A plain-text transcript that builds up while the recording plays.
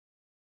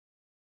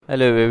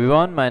Hello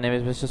everyone, my name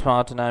is Mr.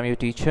 Smart and I'm your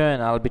teacher,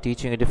 and I'll be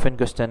teaching a different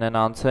question and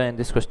answer in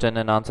this question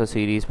and answer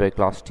series by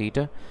Class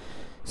Teacher.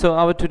 So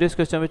our today's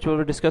question which we'll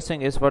be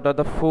discussing is what are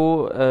the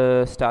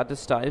four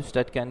status types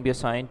that can be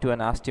assigned to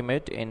an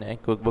estimate in a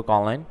QuickBooks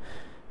Online.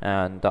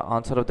 And the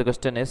answer of the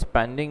question is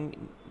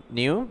pending,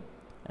 new,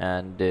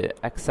 and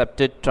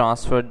accepted,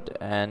 transferred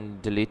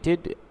and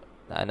deleted.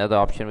 Another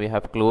option we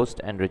have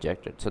closed and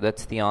rejected. So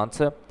that's the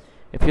answer.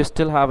 If you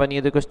still have any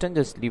other question,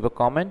 just leave a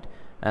comment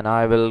and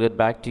I will get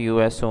back to you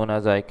as soon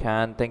as I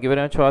can. Thank you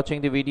very much for watching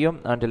the video.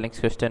 Until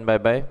next question, bye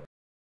bye.